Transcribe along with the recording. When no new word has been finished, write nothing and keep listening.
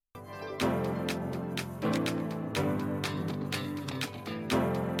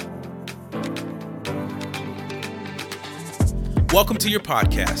Welcome to your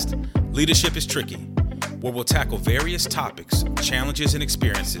podcast, Leadership is Tricky, where we'll tackle various topics, challenges, and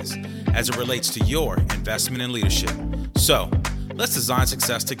experiences as it relates to your investment in leadership. So, let's design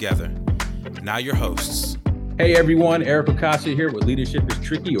success together. Now your hosts. Hey everyone, Eric Ocasio here with Leadership is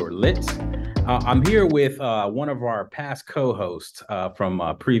Tricky, or LIT. I'm here with one of our past co-hosts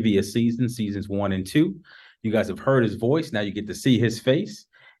from previous seasons 1 and 2. You guys have heard his voice. Now you get to see his face.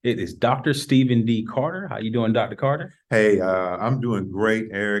 It is Dr. Stephen D. Carter. How you doing, Dr. Carter? Hey, I'm doing great,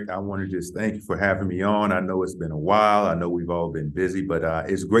 Eric. I want to just thank you for having me on. I know it's been a while. I know we've all been busy, but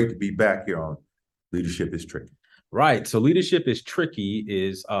it's great to be back here on Leadership is Tricky. Right. So Leadership is Tricky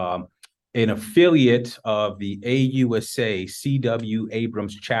is an affiliate of the AUSA CW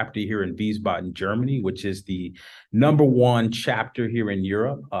Abrams chapter here in Wiesbaden, Germany, which is the #1 chapter here in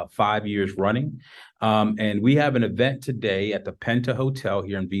Europe, 5 years running. And we have an event today at the Penta Hotel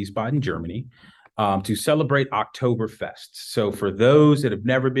here in Wiesbaden, Germany, to celebrate Oktoberfest. So for those that have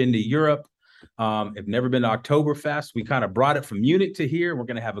never been to Europe, have never been to Oktoberfest, we kind of brought it from Munich to here. We're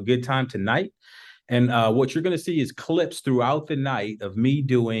going to have a good time tonight. And what you're going to see is clips throughout the night of me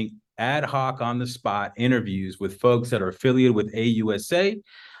doing ad hoc on the spot interviews with folks that are affiliated with AUSA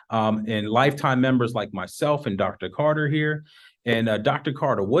and lifetime members like myself and Dr. Carter here. And Dr.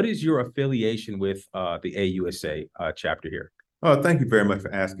 Carter, what is your affiliation with the AUSA chapter here? Oh, thank you very much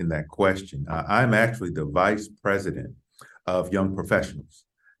for asking that question. I'm actually the vice president of Young Professionals.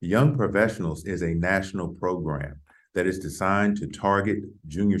 Young Professionals is a national program that is designed to target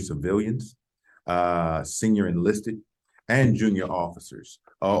junior civilians, senior enlisted, and junior officers,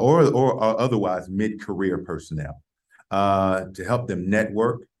 or otherwise mid-career personnel, to help them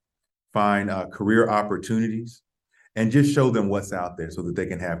network, find career opportunities, and just show them what's out there so that they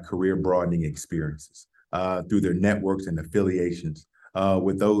can have career broadening experiences through their networks and affiliations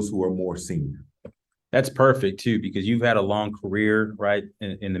with those who are more senior. That's perfect too, because you've had a long career, right,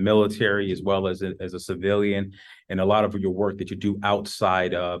 in the military as well as a civilian, and a lot of your work that you do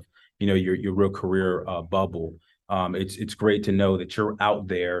outside of, your real career bubble. It's great to know that you're out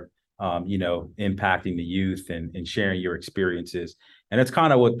there, impacting the youth and sharing your experiences. And that's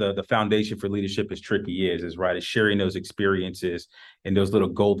kind of what the foundation for Leadership is Tricky is sharing those experiences and those little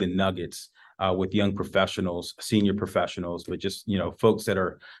golden nuggets with young professionals, senior professionals, but just, folks that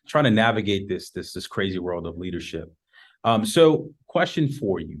are trying to navigate this crazy world of leadership. So question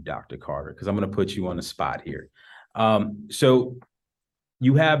for you, Dr. Carter, because I'm going to put you on the spot here. So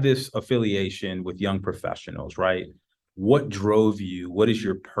you have this affiliation with young professionals, right? What drove you? What is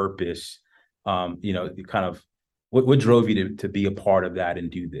your purpose? What drove you to be a part of that and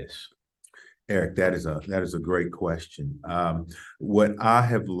do this? Eric, that is a great question. What I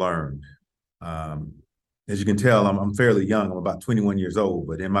have learned, as you can tell, I'm fairly young. I'm about 21 years old,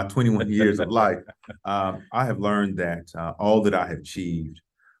 but in my 21 years of life, I have learned that all that I have achieved,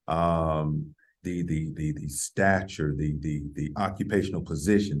 the stature, the occupational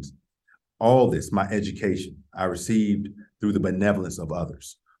positions, all this, my education, I received through the benevolence of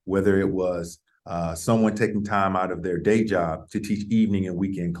others, whether it was someone taking time out of their day job to teach evening and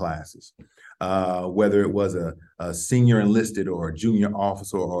weekend classes, whether it was a senior enlisted or a junior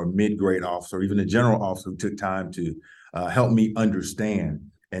officer or a mid-grade officer, or even a general officer who took time to help me understand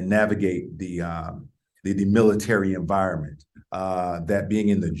and navigate the military environment, that being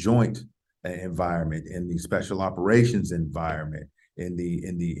in the joint environment, in the special operations environment, in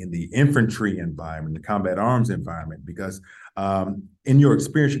the infantry environment, the combat arms environment, because in your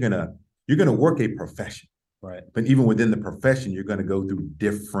experience, you're gonna work a profession, right? But even within the profession, you're gonna go through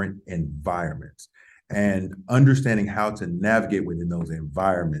different environments, and understanding how to navigate within those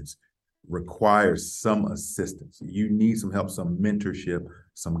environments requires some assistance. You need some help, some mentorship,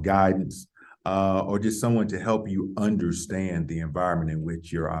 some guidance, or just someone to help you understand the environment in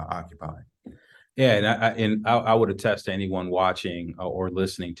which you're occupying. Yeah, and I would attest to anyone watching or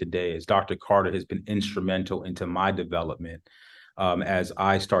listening today, as Dr. Carter has been instrumental into my development as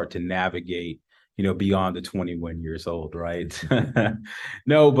I start to navigate, beyond the 21 years old, right?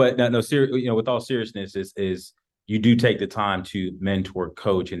 No, with all seriousness, is you do take the time to mentor,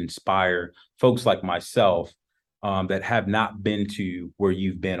 coach, and inspire folks like myself that have not been to where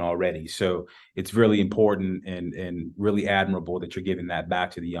you've been already. So it's really important and really admirable that you're giving that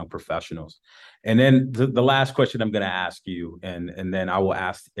back to the young professionals. And then the last question I'm going to ask you, and then I will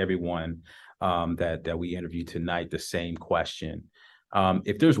ask everyone that we interview tonight the same question.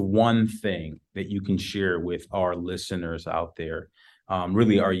 If there's one thing that you can share with our listeners out there,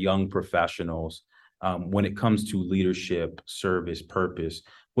 really our young professionals, when it comes to leadership, service, purpose,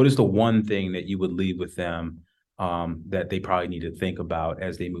 what is the one thing that you would leave with them that they probably need to think about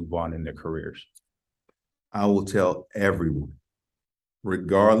as they move on in their careers? I will tell everyone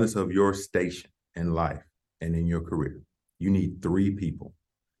regardless of your station in life and in your career, you need 3 people.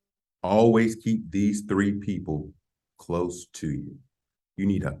 Always keep these 3 people close to you. You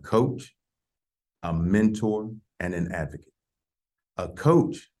need a coach, a mentor, and an advocate. A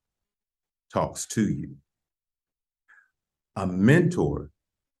coach talks to you. A mentor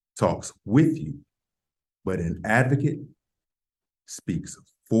talks with you, but an advocate speaks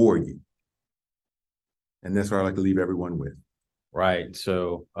for you. And that's what I like to leave everyone with. Right.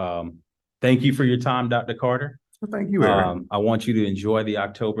 So thank you for your time, Dr. Carter. Well, thank you, Eric. I want you to enjoy the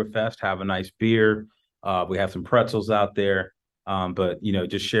Oktoberfest, have a nice beer. We have some pretzels out there, but,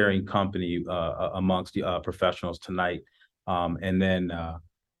 just sharing company amongst the professionals tonight. And then,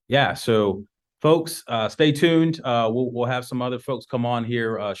 so folks, stay tuned. We'll have some other folks come on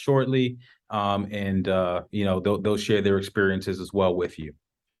here shortly, and they'll share their experiences as well with you.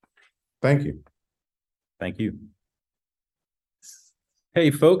 Thank you. Thank you. Hey,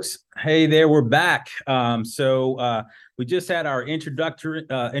 folks. Hey there, we're back. So we just had our introductory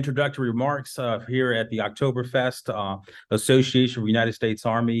remarks here at the Oktoberfest Association of United States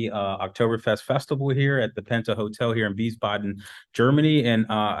Army Oktoberfest Festival here at the Penta Hotel here in Wiesbaden, Germany. And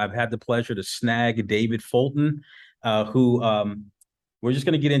I've had the pleasure to snag David Fulton, who we're just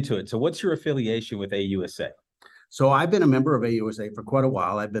going to get into it. So what's your affiliation with AUSA? So I've been a member of AUSA for quite a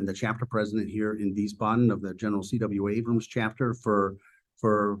while. I've been the chapter president here in Wiesbaden of the General C.W. Abrams chapter for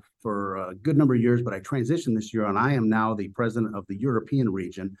a good number of years, but I transitioned this year, and I am now the president of the European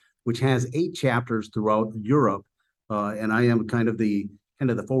region, which has 8 chapters throughout Europe, and I am kind of the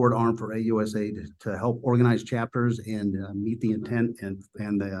forward arm for AUSA to help organize chapters and meet the intent and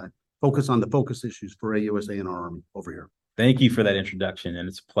focus on the focus issues for AUSA and our Army over here. Thank you for that introduction, and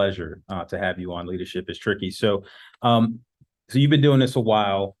it's a pleasure to have you on Leadership is Tricky. So, so you've been doing this a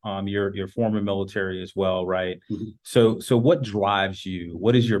while. You're former military as well, right? Mm-hmm. So what drives you?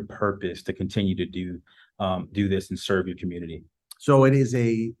 What is your purpose to continue to do this and serve your community? So it is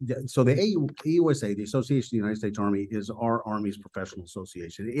the AUSA, the Association of the United States Army, is our Army's professional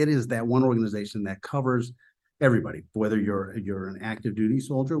association. It is that one organization that covers everybody, whether you're an active duty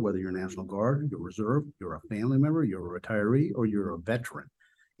soldier, whether you're National Guard, you're Reserve, you're a family member, you're a retiree, or you're a veteran,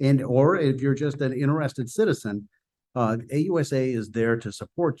 or if you're just an interested citizen. AUSA is there to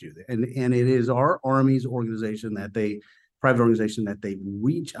support you, and it is our Army's organization private organization that they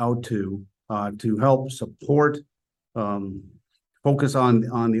reach out to help support, focus on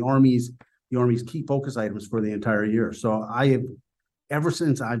the Army's key focus items for the entire year. So ever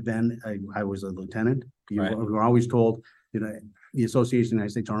since I was a lieutenant. Right. We were always told, the Association of the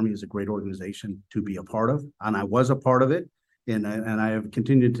United States Army is a great organization to be a part of, and I was a part of it, and I have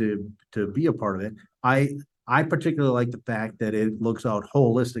continued to be a part of it. I particularly like the fact that it looks out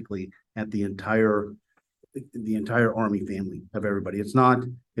holistically at the entire Army family of everybody. It's not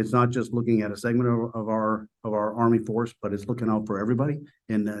just looking at a segment of our Army force, but it's looking out for everybody,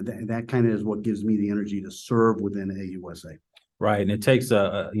 and that kind of is what gives me the energy to serve within AUSA. Right, and it takes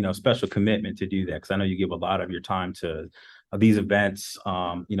a special commitment to do that, because I know you give a lot of your time to these events,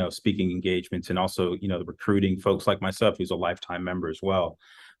 speaking engagements, and also the recruiting folks like myself, who's a lifetime member as well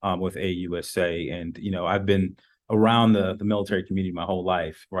with AUSA. And I've been around the military community my whole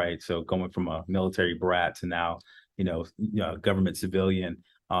life, right? So going from a military brat to now government civilian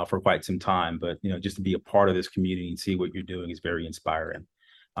for quite some time, but just to be a part of this community and see what you're doing is very inspiring.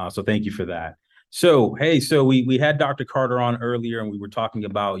 So thank you for that. So, hey, we had Dr. Carter on earlier, and we were talking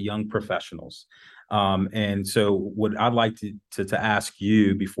about young professionals. And so what I'd like to ask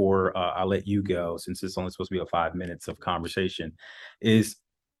you before I let you go, since it's only supposed to be 5 minutes of conversation, is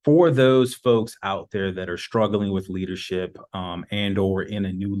for those folks out there that are struggling with leadership and or in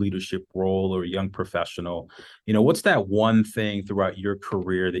a new leadership role or a young professional, what's that one thing throughout your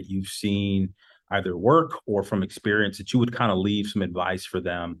career that you've seen either work or from experience that you would kind of leave some advice for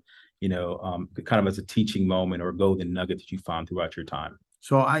them, kind of as a teaching moment or a golden nugget that you found throughout your time?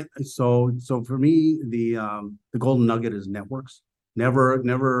 So for me, the golden nugget is networks. Never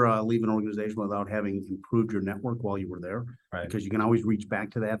leave an organization without having improved your network while you were there, right? Because you can always reach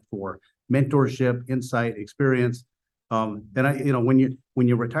back to that for mentorship, insight, experience. And when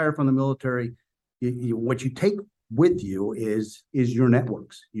you retire from the military, what you take with you is your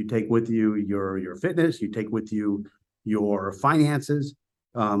networks. You take with you your fitness. You take with you your finances.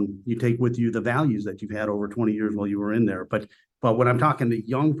 You take with you the values that you've had over 20 years while you were in there. But when I'm talking to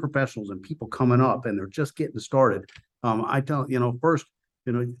young professionals and people coming up and they're just getting started, I tell first,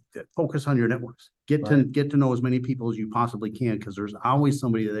 focus on your networks. Get to know as many people as you possibly can, because there's always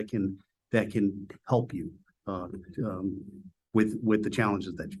somebody that can help you with the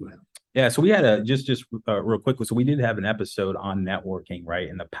challenges that you have. Yeah, so we had a just real quick. So we did have an episode on networking, right,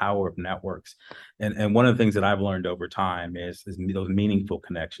 and the power of networks. And one of the things that I've learned over time is those meaningful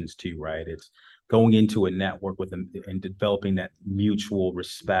connections too, right? It's going into a network with them and developing that mutual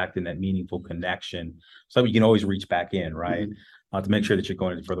respect and that meaningful connection, so you can always reach back in, right, to make sure that you're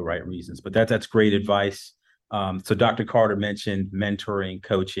going for the right reasons. But that's great advice. So Dr. Carter mentioned mentoring,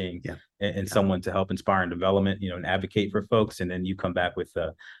 coaching, and someone to help inspire and development, and advocate for folks. And then you come back with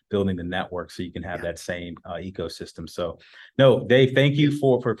building the network so you can have that same ecosystem. So no, Dave, thank you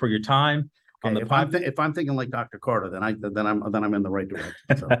for your time. Okay, if I'm thinking like Dr. Carter, then I'm in the right direction.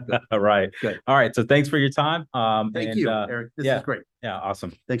 So, all right. Good. All right. So thanks for your time. Thank you, Eric. This is great. Yeah.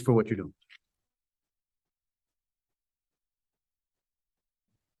 Awesome. Thanks for what you're doing.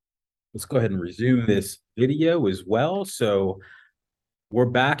 Let's go ahead and resume this video as well. So we're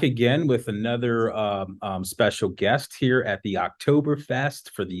back again with another special guest here at the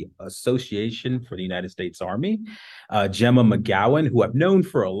Oktoberfest for the Association for the United States Army, Gemma McGowan, who I've known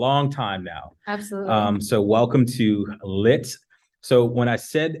for a long time now. Absolutely. So welcome to LIT. So when I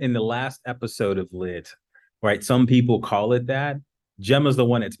said in the last episode of LIT, right, some people call it that. Gemma's the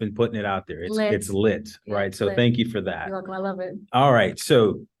one that's been putting it out there. It's lit, right? So thank you for that. You're welcome. I love it. All right.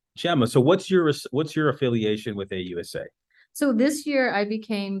 So Gemma, so what's your affiliation with AUSA? So this year I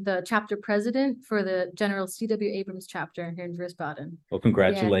became the chapter president for the General C.W. Abrams chapter here in Wiesbaden. Well,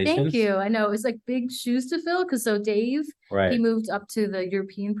 congratulations. Yeah, thank you. I know it was like big shoes to fill because Dave, he moved up to the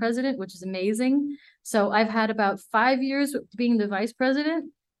European president, which is amazing. So I've had about 5 years being the vice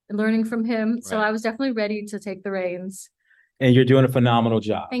president and learning from him. So I was definitely ready to take the reins. And you're doing a phenomenal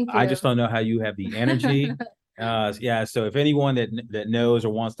job. Thank you. I just don't know how you have the energy. So if anyone that knows or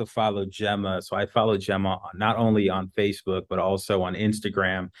wants to follow Gemma, so I follow Gemma not only on Facebook, but also on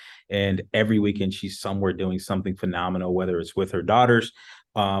Instagram. And every weekend she's somewhere doing something phenomenal, whether it's with her daughters,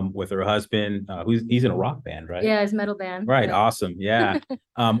 with her husband, he's in a rock band, right? Yeah, his metal band. Right. Yeah. Awesome. Yeah.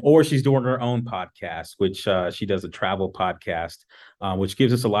 Or she's doing her own podcast, which she does a travel podcast, which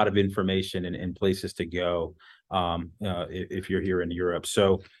gives us a lot of information and places to go if you're here in Europe.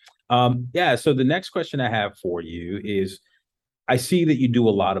 So so the next question I have for you is, I see that you do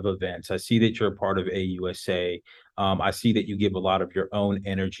a lot of events. I see that you're a part of AUSA. I see that you give a lot of your own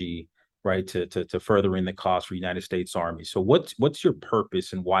energy, right, to furthering the cause for United States Army. So what's your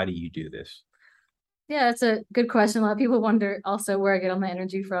purpose and why do you do this? Yeah, that's a good question. A lot of people wonder also where I get all my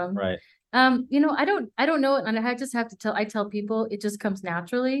energy from. Right. I don't know it, and I just have to I tell people it just comes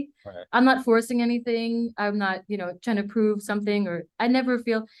naturally. Right. I'm not forcing anything. I'm not, trying to prove something, or I never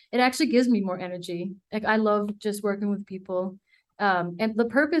feel it actually gives me more energy. Like I love just working with people. And the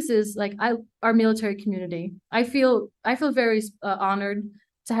purpose is like our military community. I feel very honored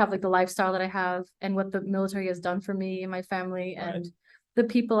to have like the lifestyle that I have and what the military has done for me and my family and the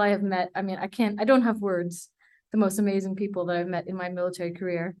people I have met. I mean, I don't have words. The most amazing people that I've met in my military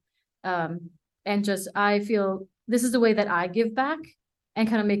career. And just, I feel this is the way that I give back and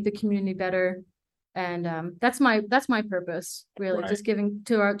kind of make the community better. And that's my purpose, really, just giving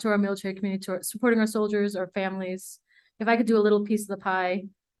to our military community, supporting our soldiers, our families. If I could do a little piece of the pie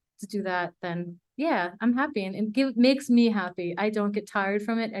to do that, then yeah, I'm happy, and it makes me happy. I don't get tired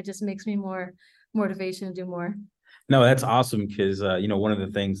from it. It just makes me more motivation to do more. No, that's awesome because, one of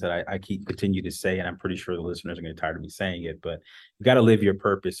the things that I continue to say, and I'm pretty sure the listeners are going to get tired of me saying it, but you got to live your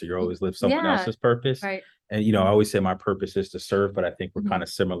purpose or you always live someone else's purpose. Right. And, I always say my purpose is to serve, but I think we're kind of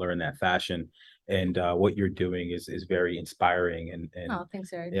similar in that fashion. And what you're doing is very inspiring. And oh,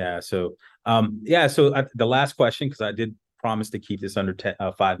 thanks, Eric. Yeah. So, so the last question, because I did promise to keep this under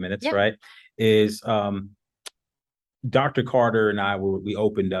 5 minutes, right, is Dr. Carter and I we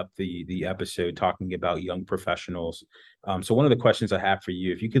opened up the episode talking about young professionals. So one of the questions I have for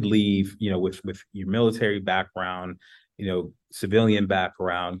you, if you could leave, with your military background, civilian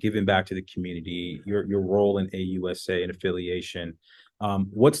background, giving back to the community, your role in AUSA and affiliation,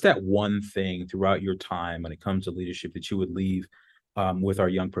 what's that one thing throughout your time when it comes to leadership that you would leave with our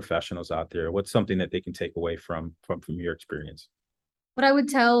young professionals out there? What's something that they can take away from your experience? What I would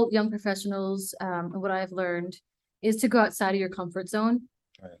tell young professionals, and what I've learned, is to go outside of your comfort zone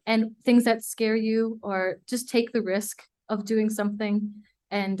and things that scare you, or just take the risk of doing something,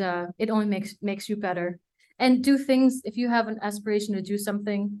 and it only makes you better. And do things, if you have an aspiration to do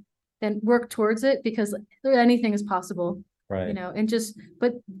something, then work towards it, because anything is possible. Right.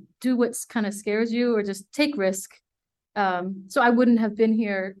 But do what kind of scares you, or just take risk. So I wouldn't have been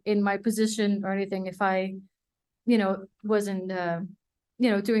here in my position or anything if I, wasn't,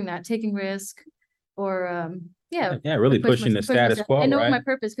 doing that, taking risk, or Yeah. Yeah, really push pushing the myself, push status myself. quo, I know right? my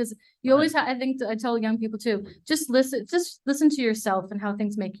purpose, because you always have, I think I tell young people too, just listen to yourself and how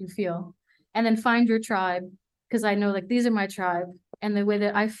things make you feel. And then find your tribe. Because I know like these are my tribe. And the way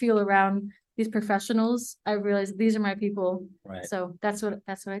that I feel around these professionals, I realize these are my people. Right. So that's what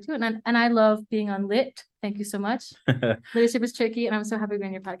I do. And I love being on Lit. Thank you so much. Leadership is tricky, and I'm so happy to be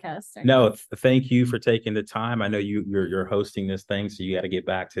on your podcast. No, thank you for taking the time. I know you're hosting this thing, so you got to get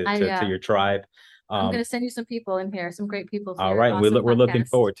back to your tribe. I'm going to send you some people in here, some great people. All right. We're looking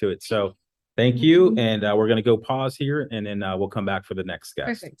forward to it. So thank you. And we're going to go pause here, and then we'll come back for the next guest.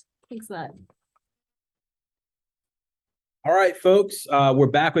 Perfect. Thanks a lot. All right, folks, we're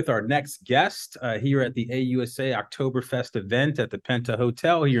back with our next guest here at the AUSA Oktoberfest event at the Penta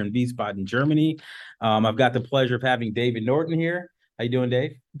Hotel here in Wiesbaden, Germany. I've got the pleasure of having David Norton here. How you doing,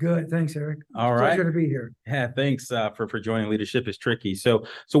 Dave? Good, thanks, Eric. All right. Pleasure to be here. Yeah, thanks for joining. Leadership is tricky. So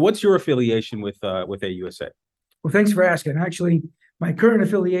what's your affiliation with AUSA? Well, thanks for asking. Actually, my current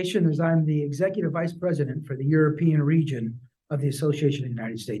affiliation is I'm the Executive Vice President for the European region of the Association of the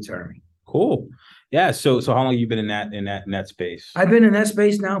United States Army. Cool. Yeah. So how long have you been in that space? I've been in that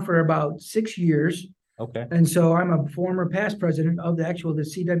space now for about 6 years. Okay. And so I'm a former past president of the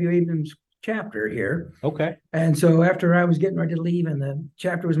C.W. Abrams chapter here. Okay. And so after I was getting ready to leave and the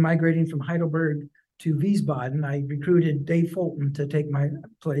chapter was migrating from Heidelberg to Wiesbaden, I recruited Dave Fulton to take my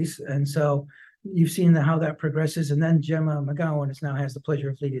place. And so you've seen how that progresses. And then Gemma McGowan now has the pleasure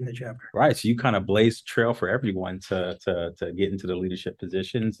of leading the chapter. Right. So you kind of blazed the trail for everyone to get into the leadership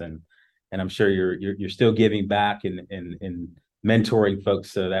positions, and I'm sure you're still giving back and mentoring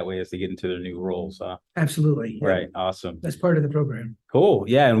folks that way as they get into their new roles. Absolutely. Yeah. Right. Awesome. That's part of the program. Cool.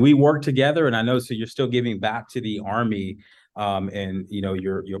 Yeah. And we work together, and I know, so you're still giving back to the Army, and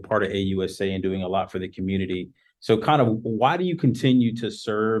you're part of AUSA and doing a lot for the community. So kind of why do you continue to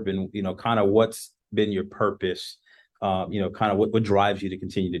serve, and kind of what's been your purpose, kind of what drives you to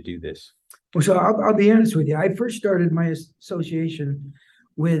continue to do this? Well, so I'll be honest with you. I first started my association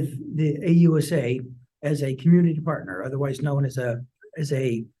with the AUSA as a community partner, otherwise known as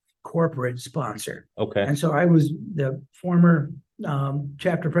a corporate sponsor. Okay. And so I was the former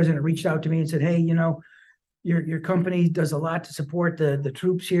chapter president reached out to me and said, hey, your company does a lot to support the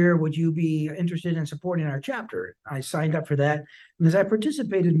troops here. Would you be interested in supporting our chapter? I signed up for that. And as I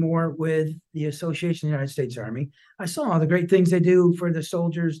participated more with the Association of the United States Army, I saw all the great things they do for the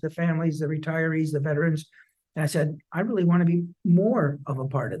soldiers, the families, the retirees, the veterans. And I said, I really want to be more of a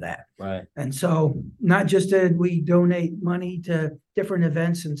part of that. Right. And so not just did we donate money to different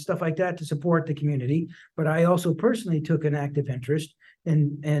events and stuff like that to support the community, but I also personally took an active interest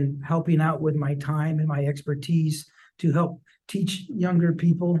in helping out with my time and my expertise to help teach younger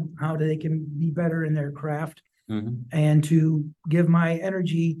people how they can be better in their craft, and to give my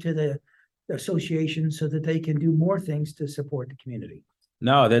energy to the association so that they can do more things to support the community.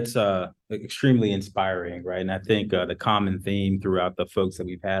 No, that's extremely inspiring, right? And I think the common theme throughout the folks that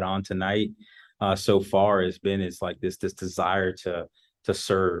we've had on tonight so far has been like this desire to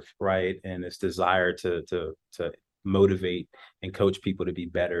serve, right? And this desire to motivate and coach people to be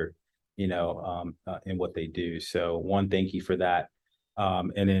better, in what they do. So one, thank you for that.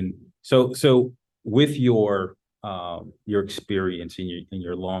 And then so with your experience in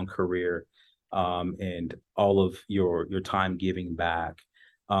your long career, and all of your time giving back,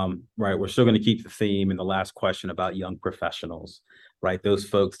 right, we're still going to keep the theme in the last question about young professionals, right? Those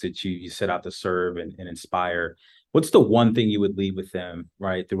folks that you set out to serve and inspire. What's the one thing you would leave with them,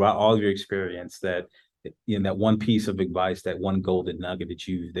 right, throughout all of your experience, that that one piece of advice, that one golden nugget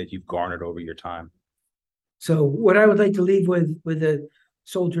that you've garnered over your time? So what I would like to leave with the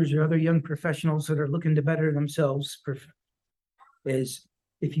soldiers or other young professionals that are looking to better themselves is,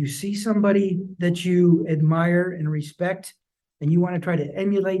 if you see somebody that you admire and respect and you want to try to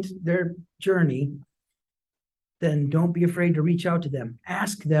emulate their journey, then don't be afraid to reach out to them.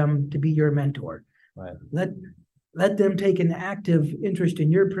 Ask them to be your mentor. Right. Let them take an active interest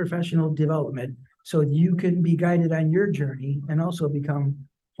in your professional development so you can be guided on your journey and also become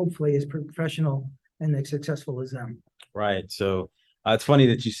hopefully as professional and as successful as them. Right. So it's funny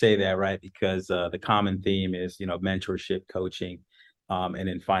that you say that, right? Because the common theme is, mentorship, coaching, and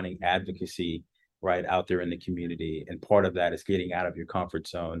then finding advocacy right out there in the community. And part of that is getting out of your comfort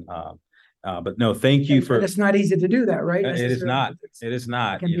zone. But no, thank you for. And it's not easy to do that, right? It is not. It is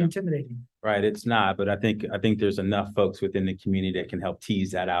not. It can be intimidating. Right. It's not. But I think there's enough folks within the community that can help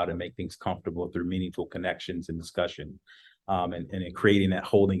tease that out and make things comfortable through meaningful connections and discussion. and in creating that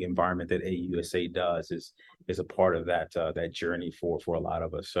holding environment that AUSA does is a part of that journey for a lot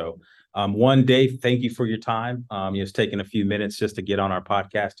of us. So one day, thank you for your time. It's taken a few minutes just to get on our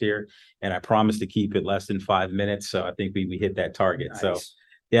podcast here, and I promise to keep it less than 5 minutes. So I think we hit that target. Nice. So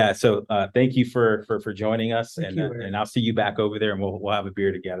yeah, so thank you for joining us, Thank you, Eric. and I'll see you back over there, and we'll have a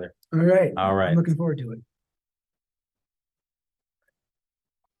beer together. All right. All right. I'm looking forward to it.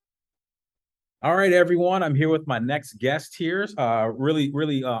 All right, everyone. I'm here with my next guest here.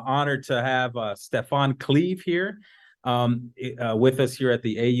 Really honored to have Stefan Cleve here with us here at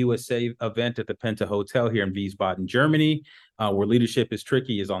the AUSA event at the Penta Hotel here in Wiesbaden, Germany, where Leadership is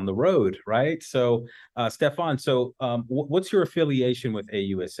Tricky is on the road, right? So, Stefan, what's your affiliation with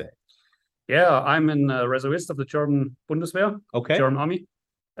AUSA? Yeah, I'm a reservist of the German Bundeswehr, Okay. German Army,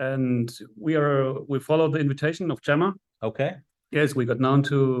 and we follow the invitation of Gemma. Okay. Yes, we got known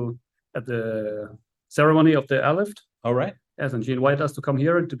at the ceremony of the airlift. All right. Yes, and she invited us to come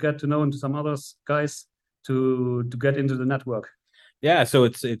here and to get to know and some other guys to get into the network. Yeah, so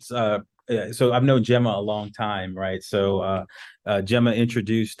so I've known Gemma a long time, right? So Gemma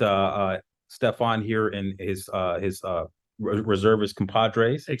introduced Stefan here and his reservist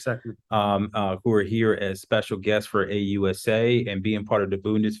compadres, Exactly. who are here as special guests for AUSA and being part of the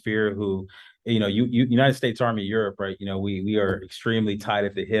Bundeswehr, who, United States Army Europe, right? We are extremely tight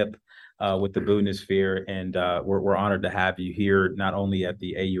at the hip with the Bundeswehr, and we're honored to have you here, not only at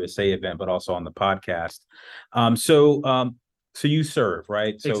the AUSA event, but also on the podcast. So you serve,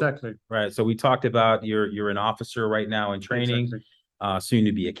 right? So, Exactly. Right. So we talked about you're an officer right now in training, Exactly. soon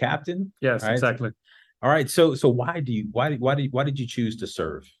to be a captain. Yes, right? exactly. All right. So why did you choose to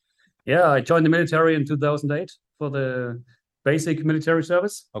serve? Yeah, I joined the military in 2008 for the basic military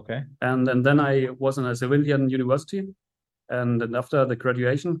service. Okay. And then I was in a civilian university. And then after the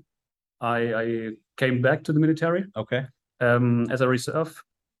graduation, I came back to the military Okay. as a reserve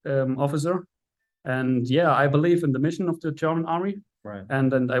officer. And yeah, I believe in the mission of the German Army. Right.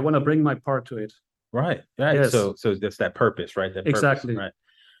 And I want to bring my part to it. Right. Right. Yes. So that's that purpose, right? That purpose, Exactly. right.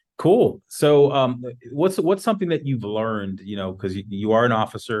 Cool. So what's something that you've learned, because you are an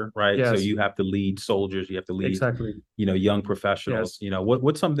officer, right? So Yes. you have to lead soldiers, you have to lead, Exactly. Young professionals. Yes.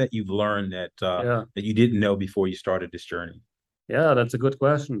 What's something that you've learned that that you didn't know before you started this journey? Yeah, that's a good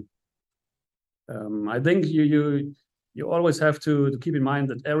question. I think you always have to keep in mind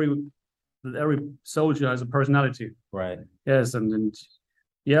that every soldier has a personality. Right. Yes, and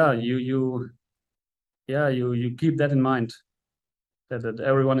yeah, you keep that in mind that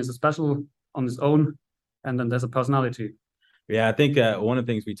everyone is special on his own, and then there's a personality. Yeah, I think one of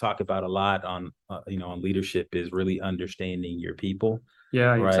the things we talk about a lot on on leadership is really understanding your people.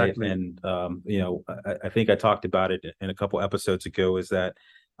 Yeah, Right. exactly. And I think I talked about it in a couple episodes ago, is that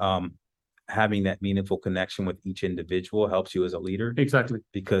having that meaningful connection with each individual helps you as a leader, Exactly.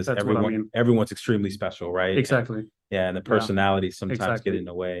 because That's what I mean. everyone's extremely special, right? Exactly. And the personalities sometimes Exactly. get in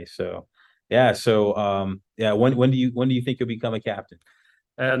the way. So when do you think you'll become a captain?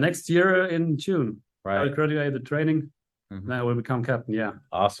 Next year in June, I will Right. graduate the training. Mhm. Then I will become captain. Yeah.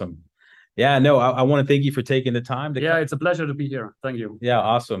 Awesome. Yeah, no, I want to thank you for taking the time to Yeah, it's a pleasure to be here. Thank you. Yeah,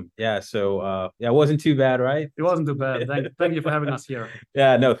 awesome. Yeah, so it wasn't too bad, right? It wasn't too bad. Thank you for having us here.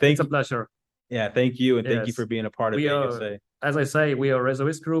 Yeah, no, thank It's a you. pleasure. Yeah, thank you, and thank you Yes. for being a part of We the are- AUSA. As I say, we are a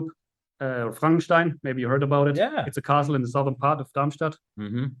reservist group. Frankenstein, maybe you heard about it. Yeah. It's a castle in the southern part of Darmstadt.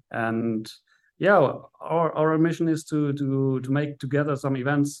 Mm-hmm. And yeah, our mission is to make together some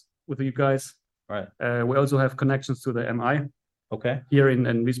events with you guys. Right. We also have connections to the MI Okay. here in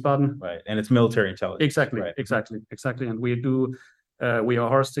Wiesbaden. Right, and it's military intelligence. Exactly, Right. exactly. And we are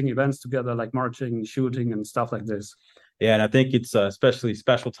hosting events together, like marching, shooting, and stuff like this. Yeah, and I think it's especially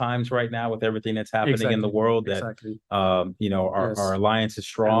special times right now with everything that's happening in the Exactly, world that Exactly. Yes. our alliance is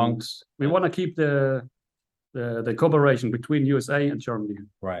strong. And we want to keep the cooperation between USA and Germany.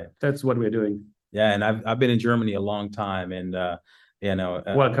 Right. That's what we're doing. Yeah, and I've been in Germany a long time, and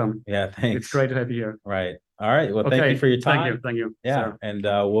Welcome. Yeah, thanks. It's great to have you here. Right. All right. Well, thank you for your time. Thank you. Yeah, sir. and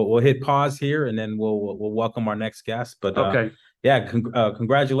we'll hit pause here, and then we'll welcome our next guest. But Okay. yeah,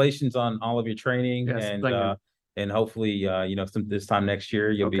 congratulations on all of your training, Yes, and thank you. and hopefully this time next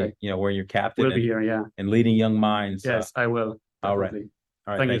year you'll Okay. be wearing your captain We'll be here. Yeah. and leading young minds. Yes, I will. all right. Definitely.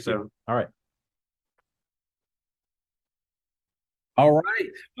 All right. Thank you, sir. All right. All right.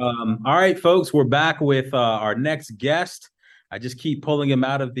 All right, folks, we're back with our next guest. I just keep pulling him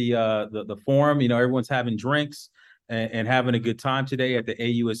out of the forum. Everyone's having drinks and having a good time today at the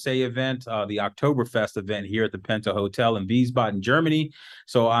AUSA event, the Oktoberfest event here at the Penta Hotel in Wiesbaden, Germany.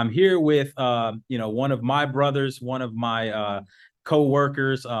 So I'm here with one of my brothers, one of my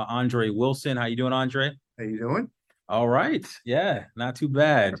co-workers, Andre Wilson. How you doing, Andre? How you doing? All right. Yeah, not too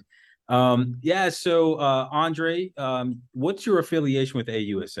bad. Yeah, so Andre, what's your affiliation with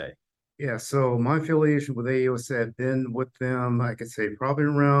AUSA? Yeah, so my affiliation with AUSA, I've been with them, I could say probably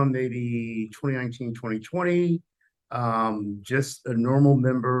around maybe 2019, 2020. Just a normal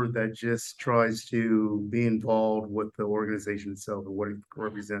member that just tries to be involved with the organization itself and what it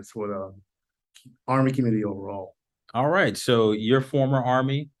represents for the Army community overall. All right. So you're former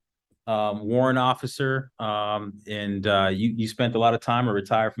Army warrant officer, and you spent a lot of time or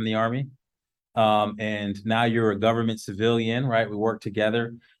retired from the Army. And now you're a government civilian, right? We work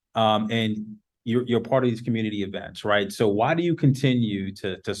together. And you're part of these community events, right? So why do you continue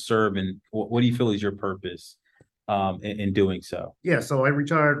to serve, and what do you feel is your purpose in doing so? Yeah, so I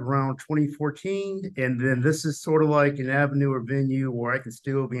retired around 2014, and then this is sort of like an avenue or venue where I can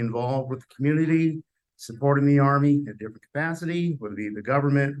still be involved with the community, supporting the Army in a different capacity, whether it be the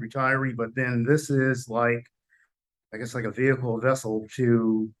government, retiree, but then this is like, I guess, like a vehicle, a vessel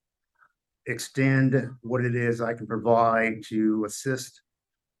to extend what it is I can provide to assist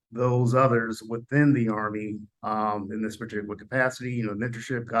those others within the Army in this particular capacity, you know,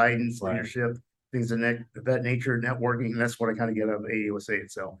 mentorship, guidance, Right. leadership, things of that nature, networking, and that's what I kind of get out of AUSA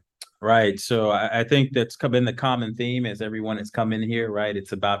itself. Right. So I think that's been the common theme as everyone has come in here, right?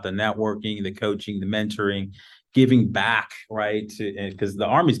 It's about the networking, the coaching, the mentoring, giving back, right? Because the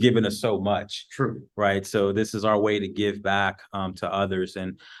Army's given us so much. True. Right. So this is our way to give back to others.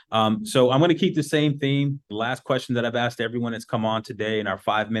 And so I'm going to keep the same theme. The last question that I've asked everyone that's come on today in our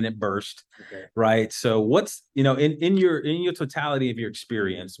 5-minute burst. Okay. Right. So what's, in your totality of your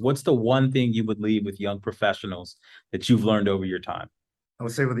experience, what's the one thing you would leave with young professionals that you've learned over your time? I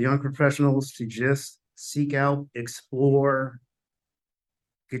would say with the young professionals to just seek out, explore,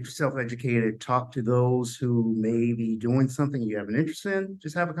 get yourself educated, talk to those who may be doing something you have an interest in,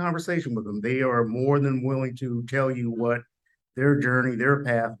 just have a conversation with them. They are more than willing to tell you what their journey, their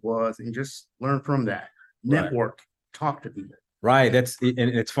path was, and just learn from that. Right. Network, talk to people. Right. And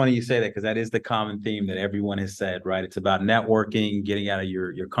it's funny you say that, because that is the common theme that everyone has said, right? It's about networking, getting out of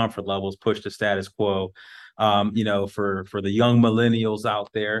your comfort levels, push the status quo. For the young millennials out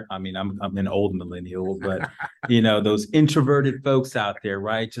there, I mean, I'm an old millennial, but those introverted folks out there,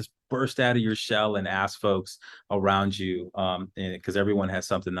 right? Just burst out of your shell and ask folks around you, because everyone has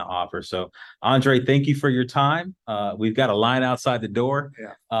something to offer. So, Andre, thank you for your time. We've got a line outside the door.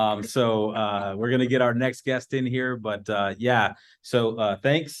 Yeah. So we're gonna get our next guest in here, but yeah. So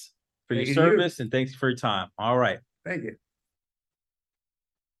thanks for your Thank you. service, and thanks for your time. All right. Thank you.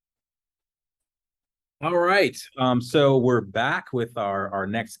 All right. So we're back with our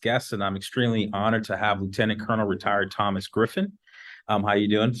next guest, and I'm extremely honored to have Lieutenant Colonel retired Thomas Griffin. How you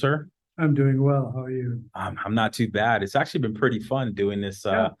doing, sir? I'm doing well. How are you? I'm not too bad. It's actually been pretty fun doing this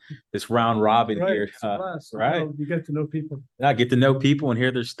Yeah. this round robin Right, here. it's a blast. right. You get to know people. I get to know people and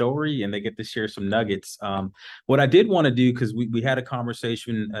hear their story, and they get to share some nuggets. What I did want to do, because we had a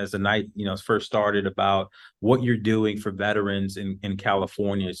conversation as the night first started about what you're doing for veterans in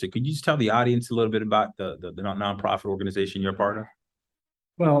California. So could you just tell the audience a little bit about the nonprofit organization you're part of?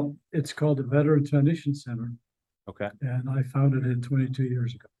 Well, it's called the Veterans Foundation Center, Okay. and I founded it 22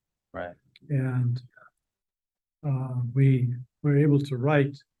 years ago. Right. And we were able to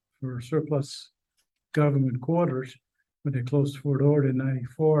write for surplus government quarters when they closed Fort Ord in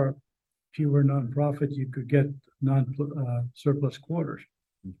 '94. If you were a nonprofit, you could get surplus quarters.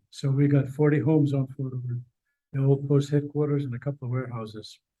 So we got 40 homes on Fort Ord, the old post headquarters, and a couple of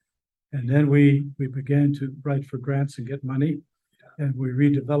warehouses. And then we began to write for grants and get money, and we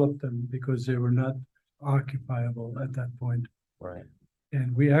redeveloped them because they were not occupiable at that point. Right.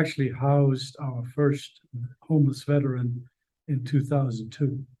 And we actually housed our first homeless veteran in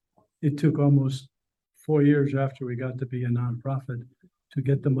 2002. It took almost 4 years after we got to be a nonprofit to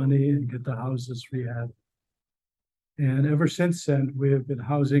get the money and get the houses rehabbed. And ever since then, we have been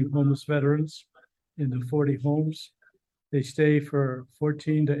housing homeless veterans in the 40 homes. They stay for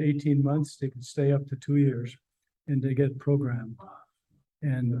 14 to 18 months. They can stay up to 2 years, and they get programmed.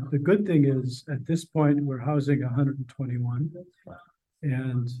 And the good thing is, at this point, we're housing 121.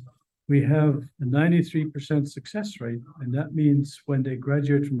 And we have a 93% success rate. And that means when they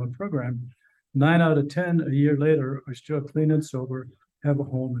graduate from a program, 9 out of 10 a year later are still clean and sober, have a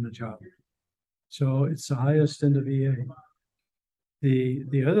home and a job. So it's the highest in the VA.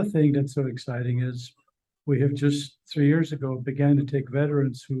 The other thing that's so exciting is we have just 3 years ago began to take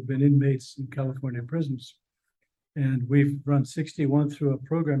veterans who've been inmates in California prisons. And we've run 61 through a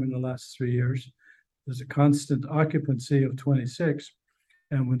program in the last 3 years. There's a constant occupancy of 26.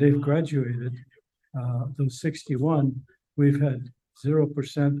 And when they've graduated, those 61, we've had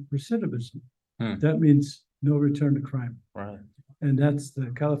 0% recidivism. That means no return to crime. Right. And that's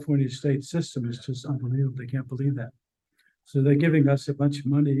the California state system is just unbelievable. They can't believe that. So they're giving us a bunch of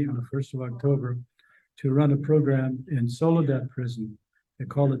money on the 1st of October to run a program in Soledad Prison. They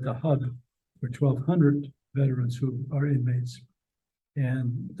call it the Hub for 1,200 veterans who are inmates.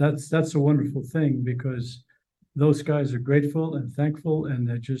 And that's a wonderful thing because those guys are grateful and thankful, and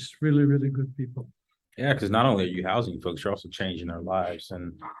they're just really, really good people. Yeah, because not only are you housing folks, you're also changing their lives,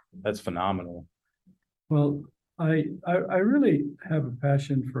 and that's phenomenal. Well, I really have a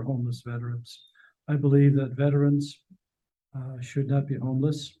passion for homeless veterans. I believe that veterans should not be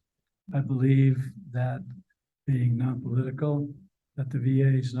homeless. I believe that being non-political, that the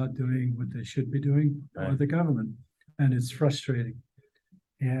VA is not doing what they should be doing, or Right. the government, and it's frustrating.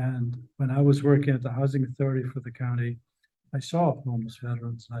 And when I was working at the Housing Authority for the county, I saw homeless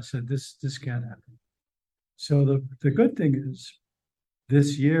veterans, and I said, this can't happen. So the good thing is,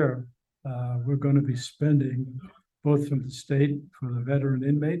 this year, we're going to be spending, both from the state for the veteran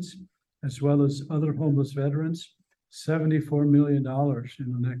inmates, as well as other homeless veterans, $74 million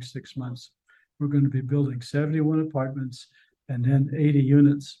in the next 6 months. We're going to be building 71 apartments and then 80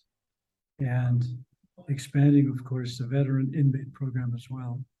 units. And expanding, of course, the veteran inmate program as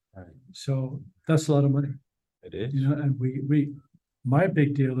well. Right. So that's a lot of money, It is. you know, and my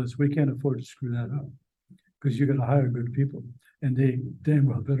big deal is we can't afford to screw that up because you got to hire good people and they damn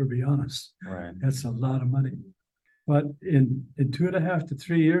well better be honest. Right. That's a lot of money. But in 2.5 to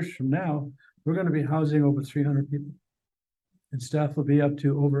 3 years from now, we're going to be housing over 300 people and staff will be up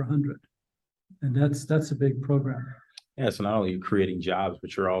to over 100. And that's a big program. Yeah, so not only are you creating jobs,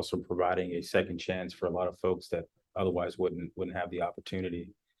 but you're also providing a second chance for a lot of folks that otherwise wouldn't have the opportunity.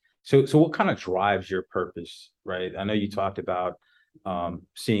 So what kind of drives your purpose, right? I know you talked about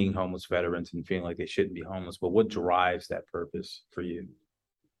seeing homeless veterans and feeling like they shouldn't be homeless, but what drives that purpose for you?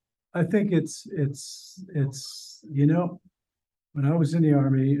 I think it's you know, when I was in the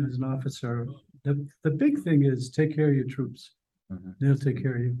Army as an officer, the big thing is take care of your troops. Mhm. They'll take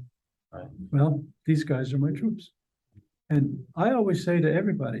care of you. Right. Well, these guys are my troops. And I always say to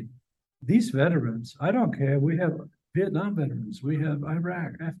everybody, these veterans, I don't care. We have Vietnam veterans, we have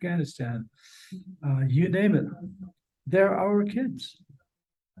Iraq, Afghanistan, you name it. They're our kids.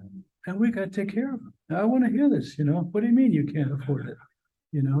 And we got to take care of them. Now, I want to hear this, you know, what do you mean you can't afford it?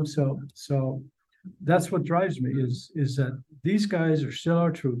 You know, so that's what drives me is that these guys are still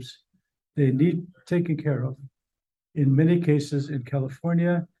our troops. They need taken care of. In many cases in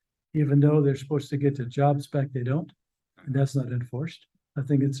California, even though they're supposed to get their jobs back, they don't. And that's not enforced. I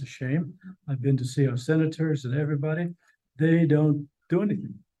think it's a shame. I've been to see our senators and everybody. They don't do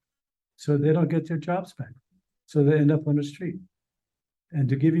anything. So they don't get their jobs back. So they end up on the street. And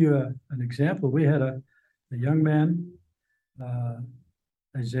to give you an example, we had a young man,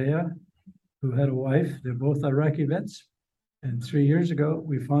 Isaiah, who had a wife. They're both Iraqi vets. And 3 years ago,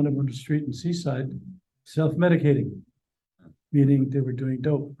 we found him on the street in Seaside, self-medicating, meaning they were doing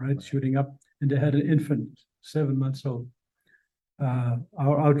dope, right? Shooting up. And they had an infant, 7 months old.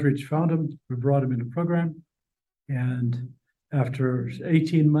 Our outreach found him. We brought him in the program. And after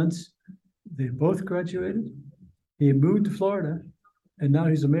 18 months, they both graduated. He moved to Florida, and now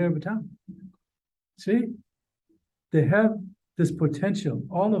he's the mayor of a town. See, they have this potential,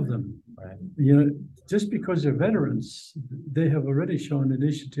 all of them. Right. You know, just because they're veterans, they have already shown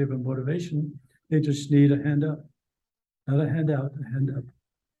initiative and motivation. They just need a hand up, not a handout, a hand up.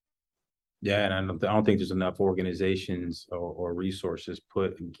 Yeah, and I don't think there's enough organizations or resources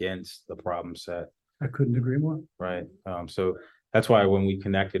put against the problem set. I couldn't agree more. Right. So that's why when we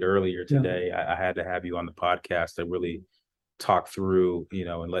connected earlier Yeah. today, I had to have you on the podcast to really talk through, you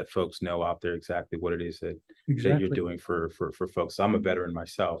know, and let folks know out there exactly what it is that Exactly. you're doing for folks. I'm a veteran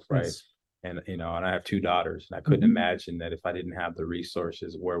myself, right? Yes. And you know, and I have 2 daughters, and I couldn't Mhm. imagine that if I didn't have the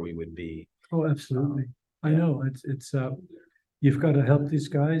resources, where we would be. Oh, absolutely. I Yeah. know it's you've got to help these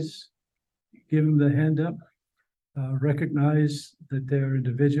guys, give them the hand up, recognize that they're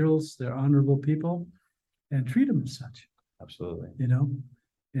individuals, they're honorable people, and treat them as such, Absolutely. you know?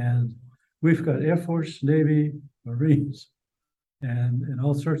 And we've got Air Force, Navy, Marines, and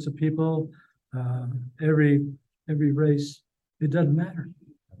all sorts of people, every race, it doesn't matter.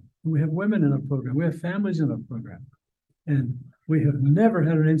 We have women in our program, we have families in our program, and we have never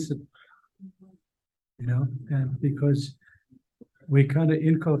had an incident. You know, and because we kind of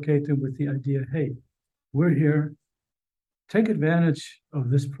inculcate them with the idea, hey, we're here, take advantage of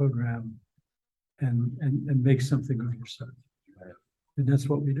this program and make something of yourself. And that's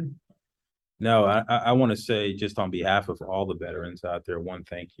what we do. No, I want to say, just on behalf of all the veterans out there, one,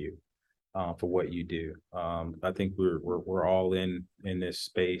 thank you for what you do. I think we're all in this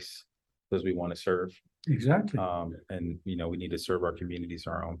space because we want to serve. Exactly. And we need to serve our communities,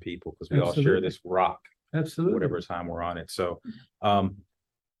 our own people, because we all share Absolutely. this rock, Absolutely. whatever time we're on it. So,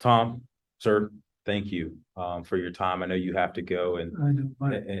 Tom, sir, thank you for your time. I know you have to go and I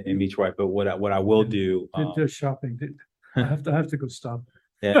know. meet your wife, but what I will do, They're shopping. I have to go stop.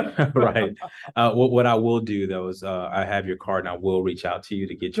 yeah, right. What I will do though is I have your card and I will reach out to you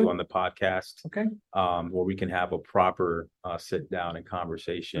to get you on the podcast. Okay. Where we can have a proper sit down and Very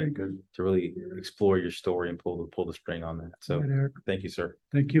conversation good. to really explore your story and pull the string on that. So All right, Eric. thank you, sir.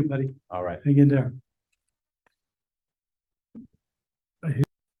 Thank you, buddy. All right. Hang in there.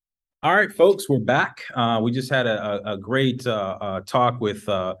 All right, folks, we're back. We just had a great talk with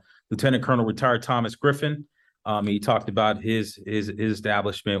Lieutenant Colonel retired Thomas Griffin. He talked about his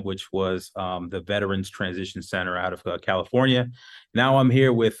establishment, which was the Veterans Transition Center out of California. Now I'm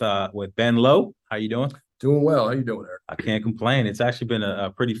here with Ben Lowe. How you doing? Doing well. How you doing, Eric? I can't complain. It's actually been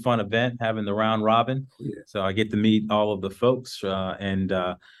a pretty fun event having the round robin. Yeah. So I get to meet all of the folks, and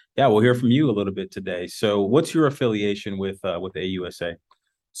yeah, we'll hear from you a little bit today. So, what's your affiliation with AUSA?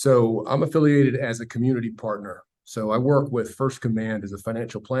 So I'm affiliated as a community partner. So I work with First Command as a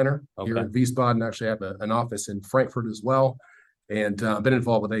financial planner here Okay. in Wiesbaden. Actually, I have an office in Frankfurt as well, and been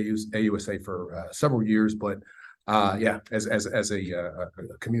involved with AUSA for several years. But yeah, as a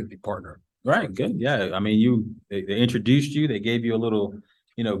community partner. Right. Good. Yeah. I mean, they introduced you. They gave you a little,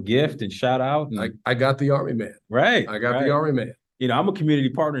 gift and shout out. And, I got the Army man. right. I got right. the Army man. I'm a community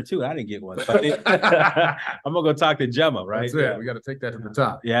partner too. I didn't get one. So I think I'm gonna go talk to Gemma. Right. That's it. We got to take that to the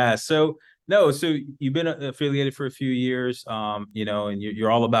top. Yeah. So you've been affiliated for a few years, and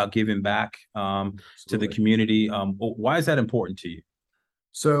you're all about giving back to the Absolutely. community. Why is that important to you?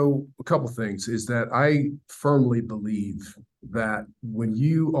 So a couple things is that I firmly believe that when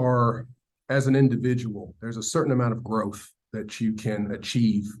you are, as an individual, there's a certain amount of growth that you can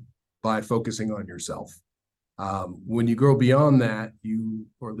achieve by focusing on yourself. When you grow beyond that,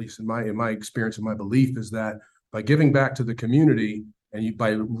 or at least in my experience and my belief, is that by giving back to the community and by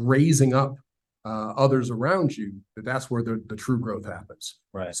raising up others around you, that's where the true growth happens.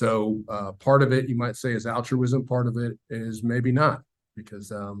 Right. So part of it, you might say, is altruism. Part of it is maybe not,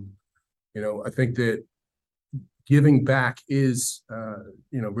 because I think that giving back is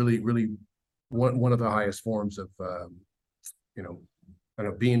really, really one of the highest forms of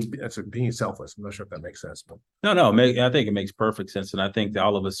being selfless. I'm not sure if that makes sense, but No, I think it makes perfect sense. And I think that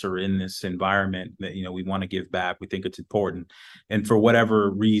all of us are in this environment that, we want to give back. We think it's important. And for whatever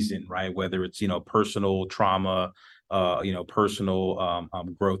reason, right, whether it's, personal trauma, personal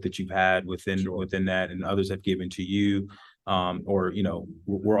growth that you've had within that and others have given to you, or,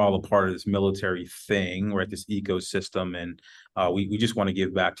 we're all a part of this military thing. We're at this ecosystem, and we just want to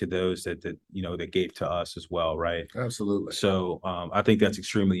give back to those that gave to us as well. Right. absolutely. So I think that's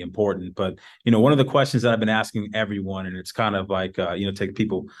extremely important. But, one of the questions that I've been asking everyone, and it's kind of like, take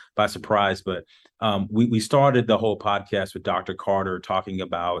people by surprise, but we started the whole podcast with Dr. Carter talking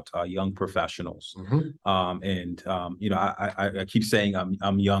about young professionals. Mhm. I keep saying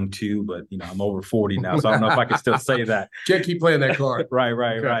I'm young too, but, I'm over 40 now. So I don't know if I can still say that. Can't keep playing that card. Right.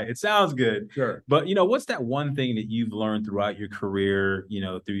 Okay. It sounds good. Sure. But, what's that one thing that you've learned throughout your career,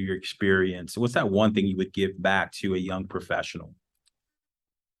 through your experience? What's that one thing you would give back to a young professional?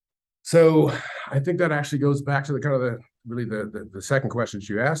 So I think that actually goes back to the second questions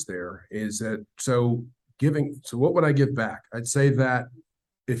you asked there, is that so what would I give back? I'd say that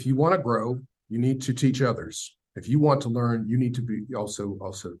if you want to grow, you need to teach others. If you want to learn, you need to be also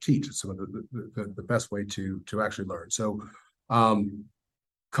teach. It's some of the best way to actually learn. So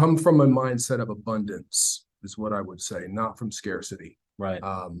come from a mindset of abundance is what I would say, not from scarcity. Right.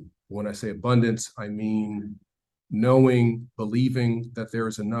 When I say abundance, I mean believing that there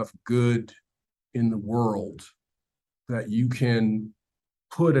is enough good in the world that you can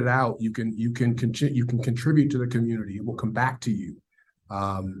put it out. You can contribute to the community. It will come back to you.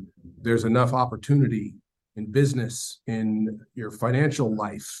 There's enough opportunity in business, in your financial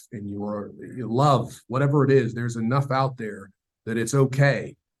life, in your love, whatever it is. There's enough out there that it's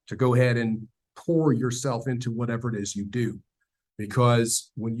okay to go ahead and pour yourself into whatever it is you do.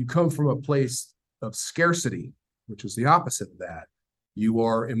 Because when you come from a place of scarcity, which is the opposite of that, you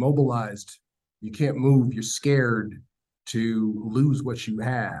are immobilized. You can't move. You're scared to lose what you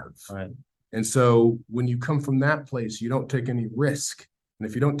have. Right. And so when you come from that place, you don't take any risk. And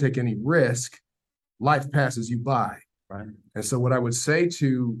if you don't take any risk, life passes you by. Right. And so what I would say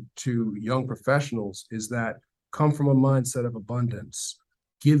to young professionals is that come from a mindset of abundance.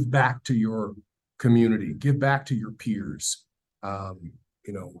 Give back to your community. Give back to your peers.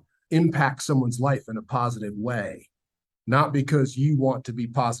 Impact someone's life in a positive way. not because you want to be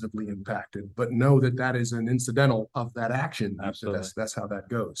positively impacted, but know that that is an incidental of that action. Absolutely. That's how that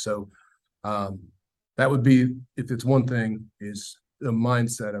goes. So that would be, if it's one thing, is the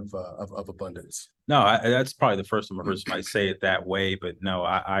mindset of abundance. No, that's probably the first time I heard somebody say it that way, but no,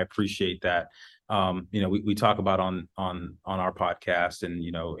 I appreciate that. We talk about on our podcast and,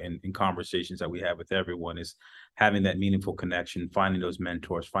 in conversations that we have with everyone is having that meaningful connection, finding those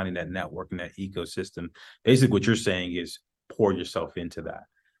mentors, finding that network and that ecosystem. Basically what you're saying is pour yourself into that,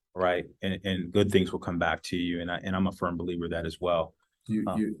 right? And good things will come back to you. And I'm a firm believer of that as well.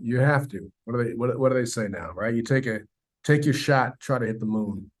 You have to. What do they say now, right? You take your shot, try to hit the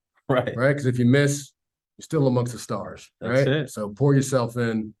moon. Right. Right. Because if you miss, you're still amongst the stars. That's right. it. So pour yourself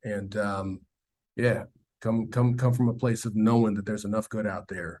in and come from a place of knowing that there's enough good out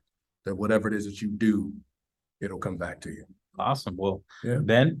there that whatever it is that you do, it'll come back to you. Awesome. Well, Yeah.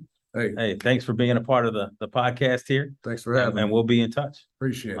 Ben, hey, thanks for being a part of the podcast here. Thanks for having me. And we'll be in touch.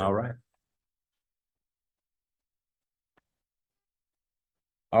 Appreciate it. All right.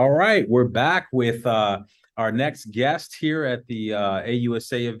 All right. We're back with our next guest here at the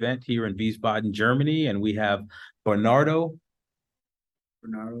AUSA event here in Wiesbaden, Germany. And we have Bernardo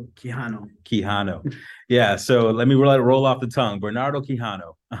Quijano. Yeah. So let me let it roll off the tongue. Bernardo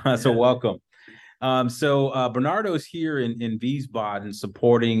Quijano. So welcome. Bernardo is here in Wiesbaden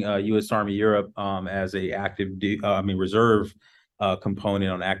supporting U.S. Army Europe as a reserve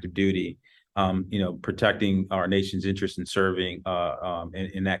component on active duty, protecting our nation's interest in serving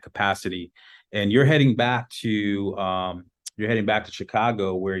in that capacity. And you're heading back to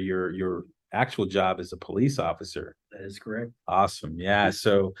Chicago, where your actual job is a police officer. That is correct. Awesome. Yeah.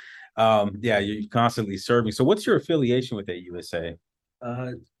 So you're constantly serving. So what's your affiliation with AUSA?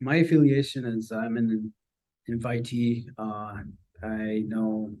 My affiliation is I'm an invitee. I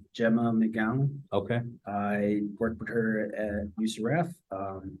know Gemma McGowan. Okay. I worked with her at USAREF,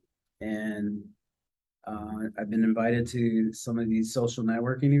 and I've been invited to some of these social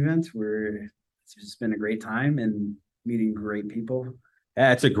networking events where it's just been a great time and meeting great people.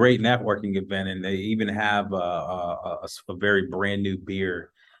 Yeah, it's a great networking event, and they even have a very brand new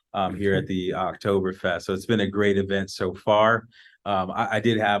beer here at the Oktoberfest. So it's been a great event so far. I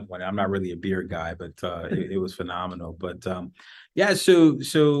did have one. I'm not really a beer guy, but it was phenomenal. But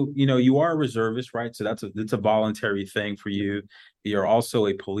so you are a reservist, right? So it's a voluntary thing for you. You're also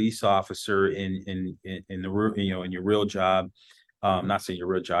a police officer in your real job. Not saying your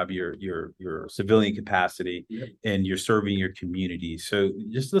real job, your civilian capacity, Yep. And you're serving your community. So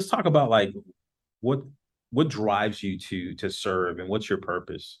just let's talk about like what drives you to serve and what's your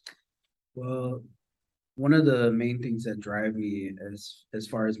purpose? Well, one of the main things that drive me as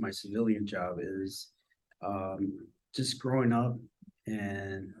far as my civilian job is just growing up,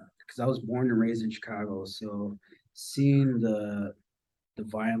 and because I was born and raised in Chicago, so seeing the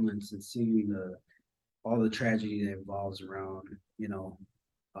violence and seeing all the tragedy that involves around,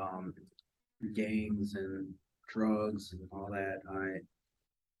 gangs and drugs and all that,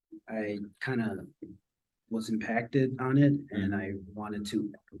 I kind of was impacted on it, and I wanted to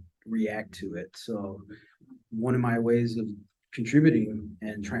react to it. So one of my ways of contributing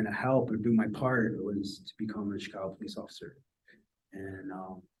and trying to help and do my part was to become a Chicago police officer. And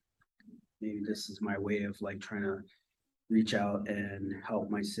maybe this is my way of like trying to reach out and help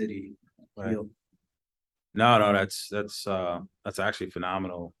my city heal. No, that's actually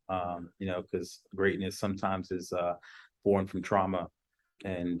phenomenal. Because greatness sometimes is born from trauma,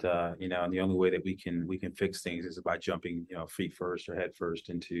 and and the only way that we can fix things is by jumping, feet first or head first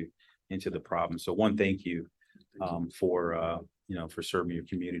into the problem. So thank you for serving your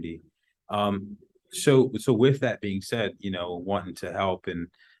community. So with that being said, wanting to help, and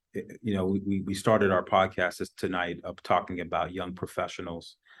we started our podcast tonight up talking about young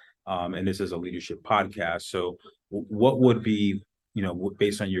professionals. And this is a leadership podcast. So what would be,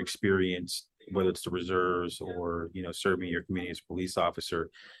 based on your experience, whether it's the reserves or, serving your community as a police officer,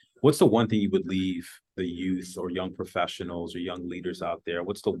 what's the one thing you would leave the youth or young professionals or young leaders out there?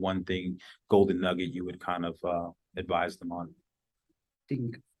 What's the one thing, golden nugget, you would kind of advise them on?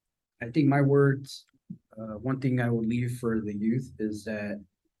 I think my words, one thing I would leave for the youth is that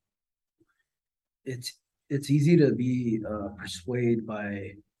it's easy to be persuaded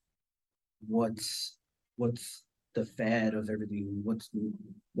by what's the fad of everything,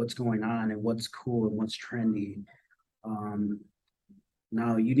 what's going on and what's cool and what's trendy.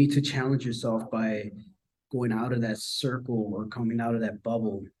 Now you need to challenge yourself by going out of that circle or coming out of that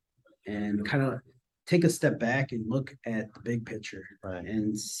bubble and kind of take a step back and look at the big picture, right,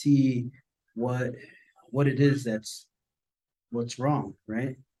 and see what it is what's wrong,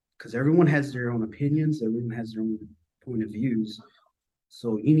 right? Because everyone has their own opinions, everyone has their own point of views.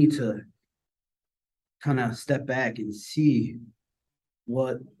 So you need to kind of step back and see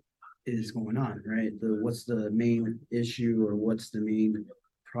what is going on, right? What's the main issue or what's the main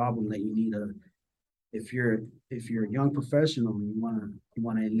problem that you need to, if you're a young professional and you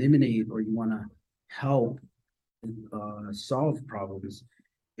wanna eliminate or you wanna help solve problems,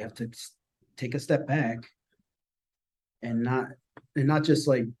 you have to take a step back and not just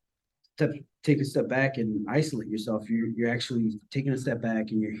like take a step back and isolate yourself. You're actually taking a step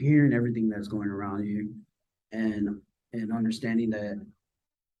back and you're hearing everything that's going around you and understanding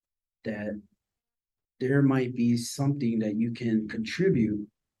that there might be something that you can contribute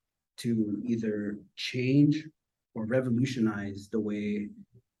to either change or revolutionize the way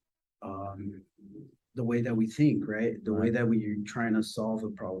that we think, right? The way that we're trying to solve a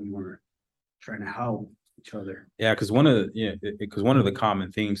problem or trying to help each other. Yeah, because one of the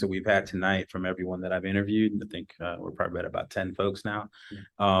common themes that we've had tonight from everyone that I've interviewed, and I think we're probably at about 10 folks now,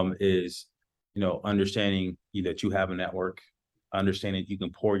 is understanding that you have a network, understanding you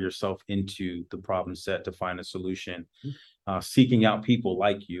can pour yourself into the problem set to find a solution, seeking out people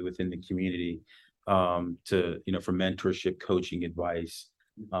like you within the community for mentorship, coaching, advice,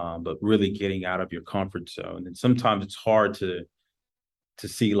 but really getting out of your comfort zone. And sometimes it's hard to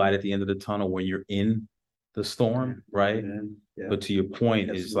see light at the end of the tunnel when you're in the storm, right? Yeah. But to your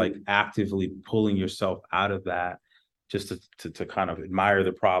point, is like actively pulling yourself out of that, just to kind of admire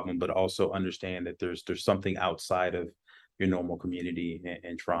the problem, but also understand that there's something outside of your normal community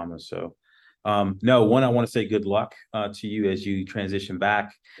and trauma. So I want to say good luck to you as you transition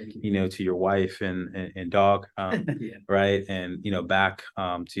back, to your wife and dog, right? And back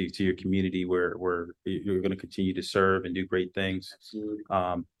to your community where you're going to continue to serve and do great things.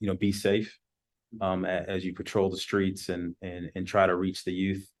 Absolutely. Be safe as you patrol the streets and try to reach the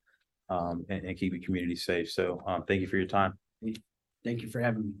youth and keep your community safe. So thank you for your time. Thank you for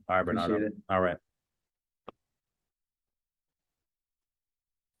having me. All right, Bernardo. Appreciate it. All right.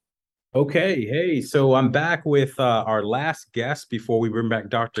 Okay, hey, so I'm back with our last guest before we bring back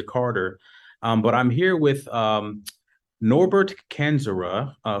Dr. Carter. But I'm here with Norbert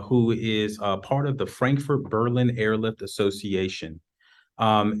Kanzera, who is part of the Frankfurt Berlin Airlift Association.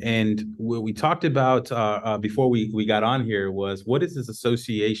 And what we talked about before we got on here was, what is this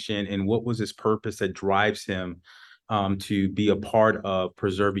association and what was his purpose that drives him to be a part of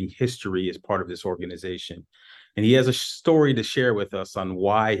preserving history as part of this organization? And he has a story to share with us on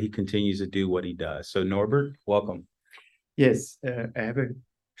why he continues to do what he does. So Norbert, welcome. Yes, I have a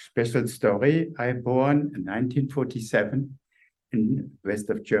special story. I born in 1947 in west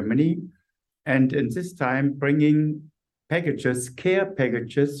of Germany. And in this time bringing care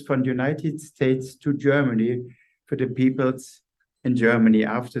packages from the United States to Germany for the peoples in Germany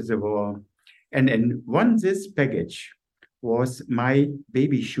after the war. And one this package was my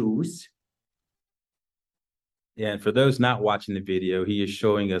baby shoes. Yeah, and for those not watching the video, he is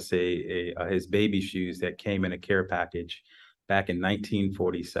showing us his baby shoes that came in a care package back in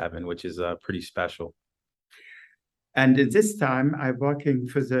 1947, which is pretty special. And at this time, I'm working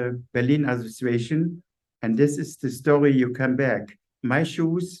for the Berlin Association, and this is the story you come back. My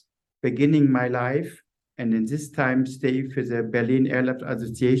shoes, beginning my life, and in this time stay for the Berlin Airlift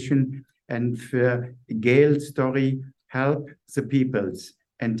Association and for Gail's story, help the peoples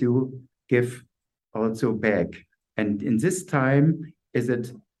and to give also back. And in this time, is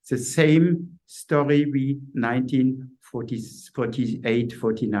it the same story we 1948,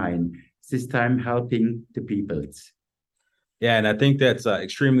 49, this time helping the peoples. Yeah, and I think that's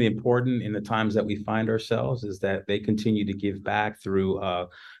extremely important in the times that we find ourselves, is that they continue to give back through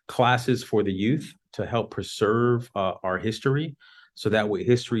classes for the youth to help preserve our history, so that way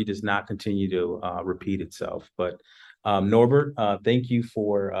history does not continue to repeat itself. But Norbert, thank you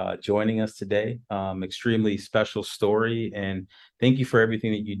for joining us today. Extremely special story, and thank you for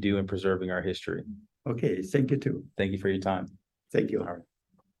everything that you do in preserving our history. Okay, thank you too. Thank you for your time. Thank you. All right.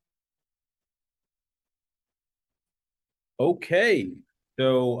 Okay,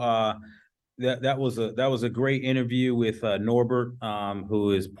 so that was a great interview with Norbert,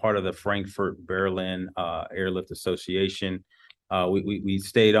 who is part of the Frankfurt Berlin Airlift Association. We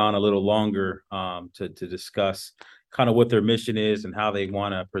stayed on a little longer to discuss kind of what their mission is and how they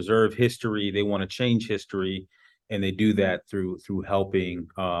want to preserve history. They want to change history, and they do that through helping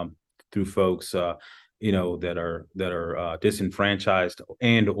through folks that are disenfranchised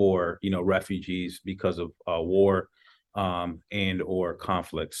and or refugees because of war and or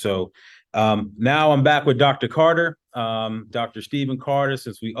conflict. So now I'm back with Dr. Carter, Dr. Stephen Carter.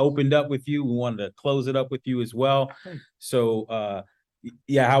 Since we opened up with you, we wanted to close it up with you as well. So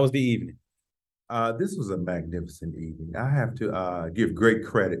yeah, how was the evening? This was a magnificent evening. I have to give great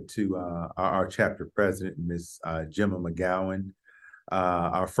credit to our chapter president, Miss Gemma McGowan,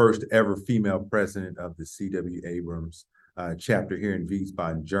 our first ever female president of the C.W. Abrams chapter here in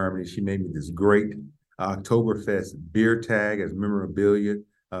Wiesbaden, Germany. She made me this great Oktoberfest beer tag as memorabilia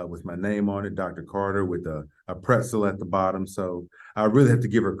with my name on it, Dr. Carter, with a pretzel at the bottom. So I really have to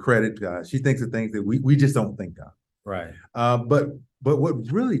give her credit. She thinks of things that we just don't think of. Right. But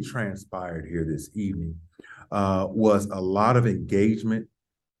what really transpired here this evening was a lot of engagement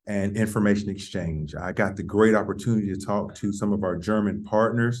and information exchange. I got the great opportunity to talk to some of our German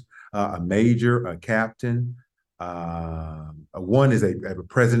partners, a major, a captain. One is a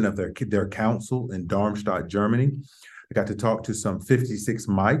president of their council in Darmstadt, Germany. I got to talk to some 56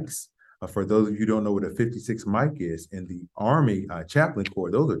 mics. For those of you who don't know what a 56 mic is, in the Army chaplain corps,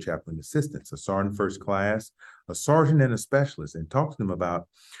 those are chaplain assistants, a sergeant first class, a sergeant and a specialist, and talk to them about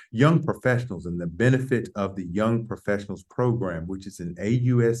young professionals and the benefit of the Young Professionals Program, which is an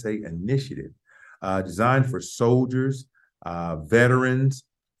AUSA initiative designed for soldiers, veterans,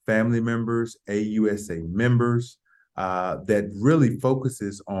 family members, AUSA members, that really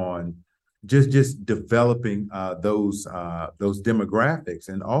focuses on just developing those demographics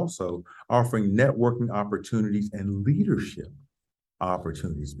and also offering networking opportunities and leadership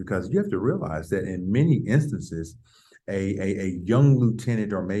opportunities, because you have to realize that in many instances, a young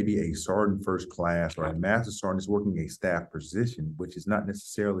lieutenant or maybe a sergeant first class or a master sergeant is working a staff position, which is not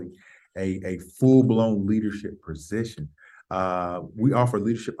necessarily a full-blown leadership position. We offer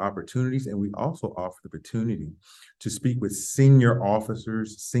leadership opportunities, and we also offer the opportunity to speak with senior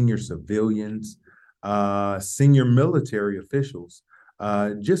officers, senior civilians, senior military officials,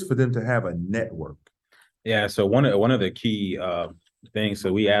 just for them to have a network. Yeah. So one of the key things.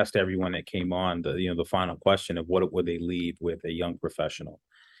 So we asked everyone that came on the final question of what would they leave with a young professional,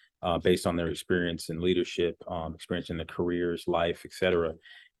 based on their experience in leadership, experience in their careers, life, etc.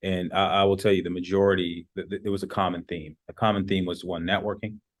 And I will tell you, the majority, there was a common theme. The common theme was one,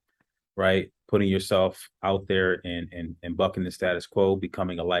 networking, right? Putting yourself out there and bucking the status quo,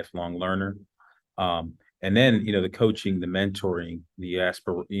 becoming a lifelong learner. And then, the coaching, the mentoring,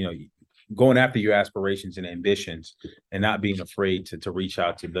 going after your aspirations and ambitions and not being afraid to reach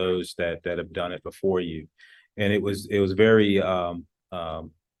out to those that have done it before you. And it was very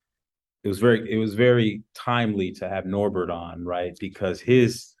timely to have Norbert on, right? Because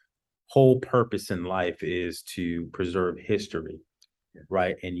his whole purpose in life is to preserve history,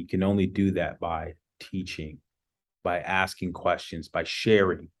 right? And you can only do that by teaching, by asking questions, by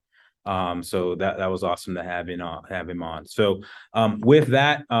sharing. So that was awesome to have him on. So with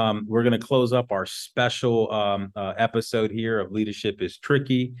that, we're going to close up our special episode here of Leadership is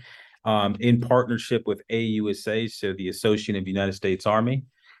Tricky, in partnership with AUSA, so the Association of United States Army.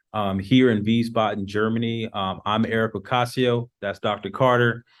 Here in Wiesbaden, Germany. I'm Eric Ocasio. That's Dr.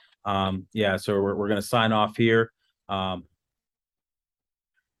 Carter. So we're going to sign off here. For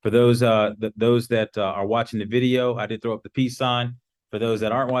those that are watching the video, I did throw up the peace sign. For those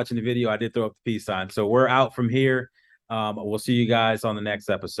that aren't watching the video, I did throw up the peace sign. So we're out from here. We'll see you guys on the next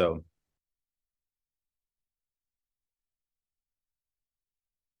episode.